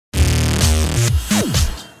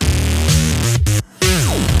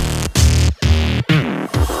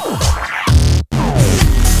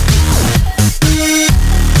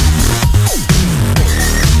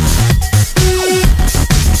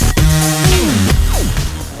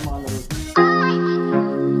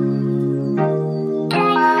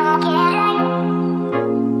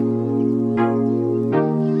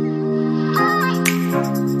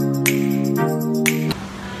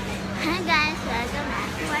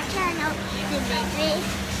ni Bakery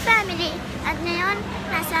Family. At ngayon,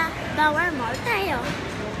 nasa Bauer Mall tayo.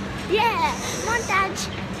 Yeah! Montage!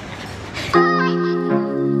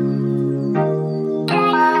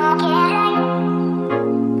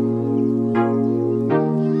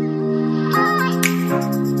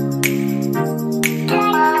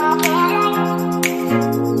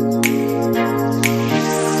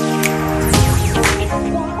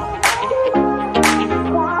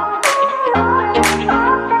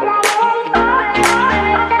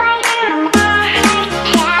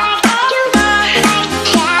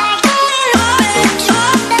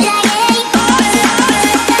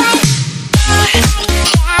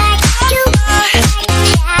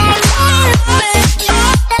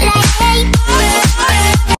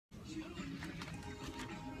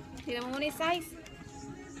 Tignan mo muna yung size.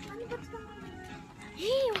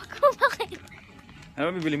 Hey, wag mo bakit? Ano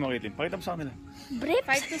ba bibili mo, Caitlin? Pakita mo sa kanila. Brief?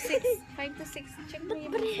 5 to 6. 5 to 6. Check mo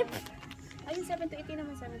yung Brief? ayun, 7 to 8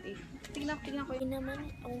 naman, 7 to 8. Tignan ko Hindi yun. naman.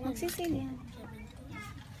 Oo nga. Magsisale yan.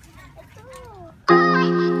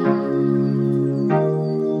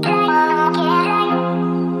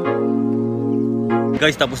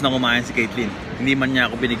 Guys, tapos na kumain si Caitlin. Hindi man niya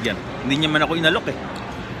ako binigyan. Hindi niya man ako inalok eh.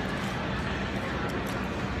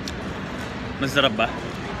 Masarap ba?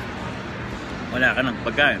 Wala ka ng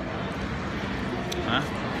pagkain. Ha?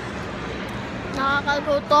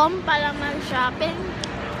 Nakakagutom para mag-shopping.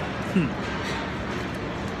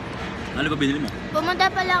 Ano ba binili mo? Pumunta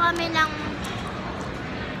pala kami ng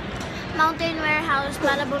Mountain Warehouse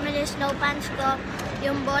para bumili snow pants ko,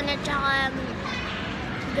 yung bonnet tsaka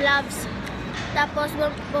gloves. Tapos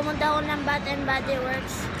pumunta ako ng Bath and Body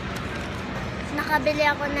Works. Nakabili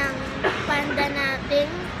ako ng panda natin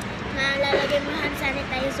na lalagay mo hand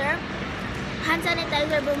sanitizer. Hand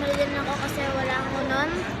sanitizer bumili din ako kasi wala ako nun.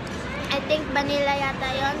 I think vanilla yata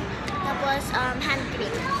yon. Tapos hand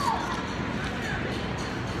cream.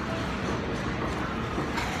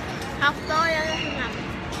 After yun na.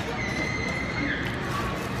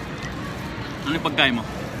 Ano yung pagkain mo?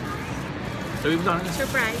 Sabi mo sa akin.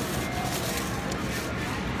 Surprise.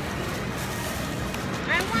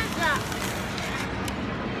 I want that.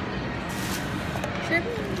 Sure.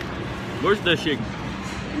 Where's the shake?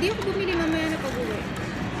 Hindi ako bumili mamaya na pag-uwi.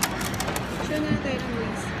 Sure na tayo ng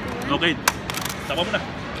waste. Okay. Tapa mo na.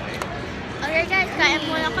 Okay guys, kain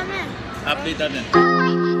muna kami. Update natin.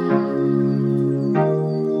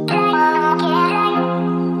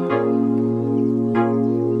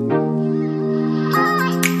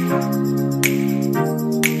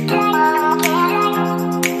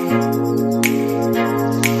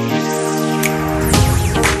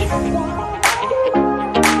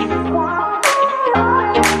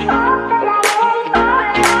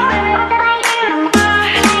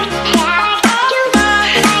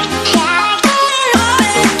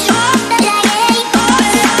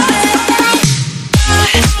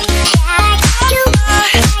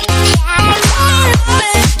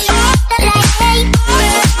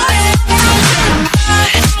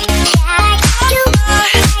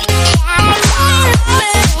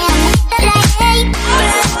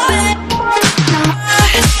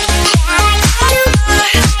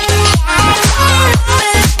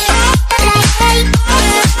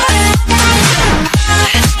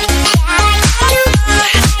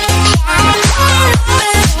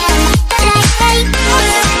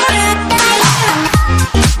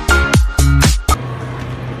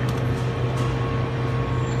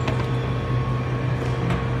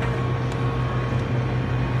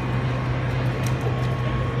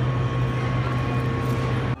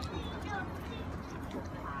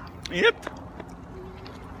 Init!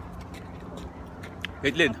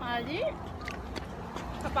 Caitlin, Kapali?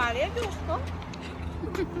 Kapali? Gusto?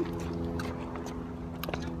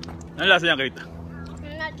 ano lasa niya, Kate?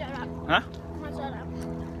 Masarap. Ha? Masarap.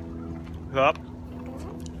 Sarap?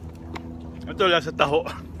 Ito lasa taho.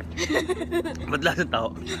 Ba't lasa taho?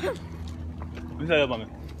 Ano sa'yo, mami?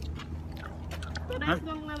 Pares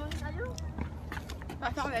lang naman tayo.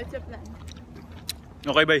 Basta ko na-chip na.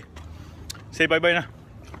 Okay, bye. Say bye-bye na.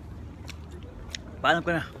 Paalam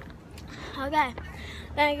ka na. Okay.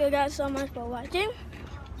 Thank you guys so much for watching.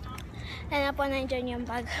 And upon enjoying yung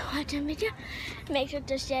pag-watch ng video, make sure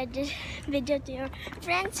to share this video to your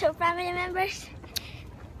friends or family members.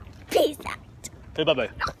 Peace out. Say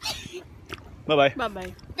bye-bye. Bye-bye.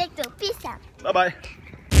 Bye-bye. Take two. Peace out. Bye-bye.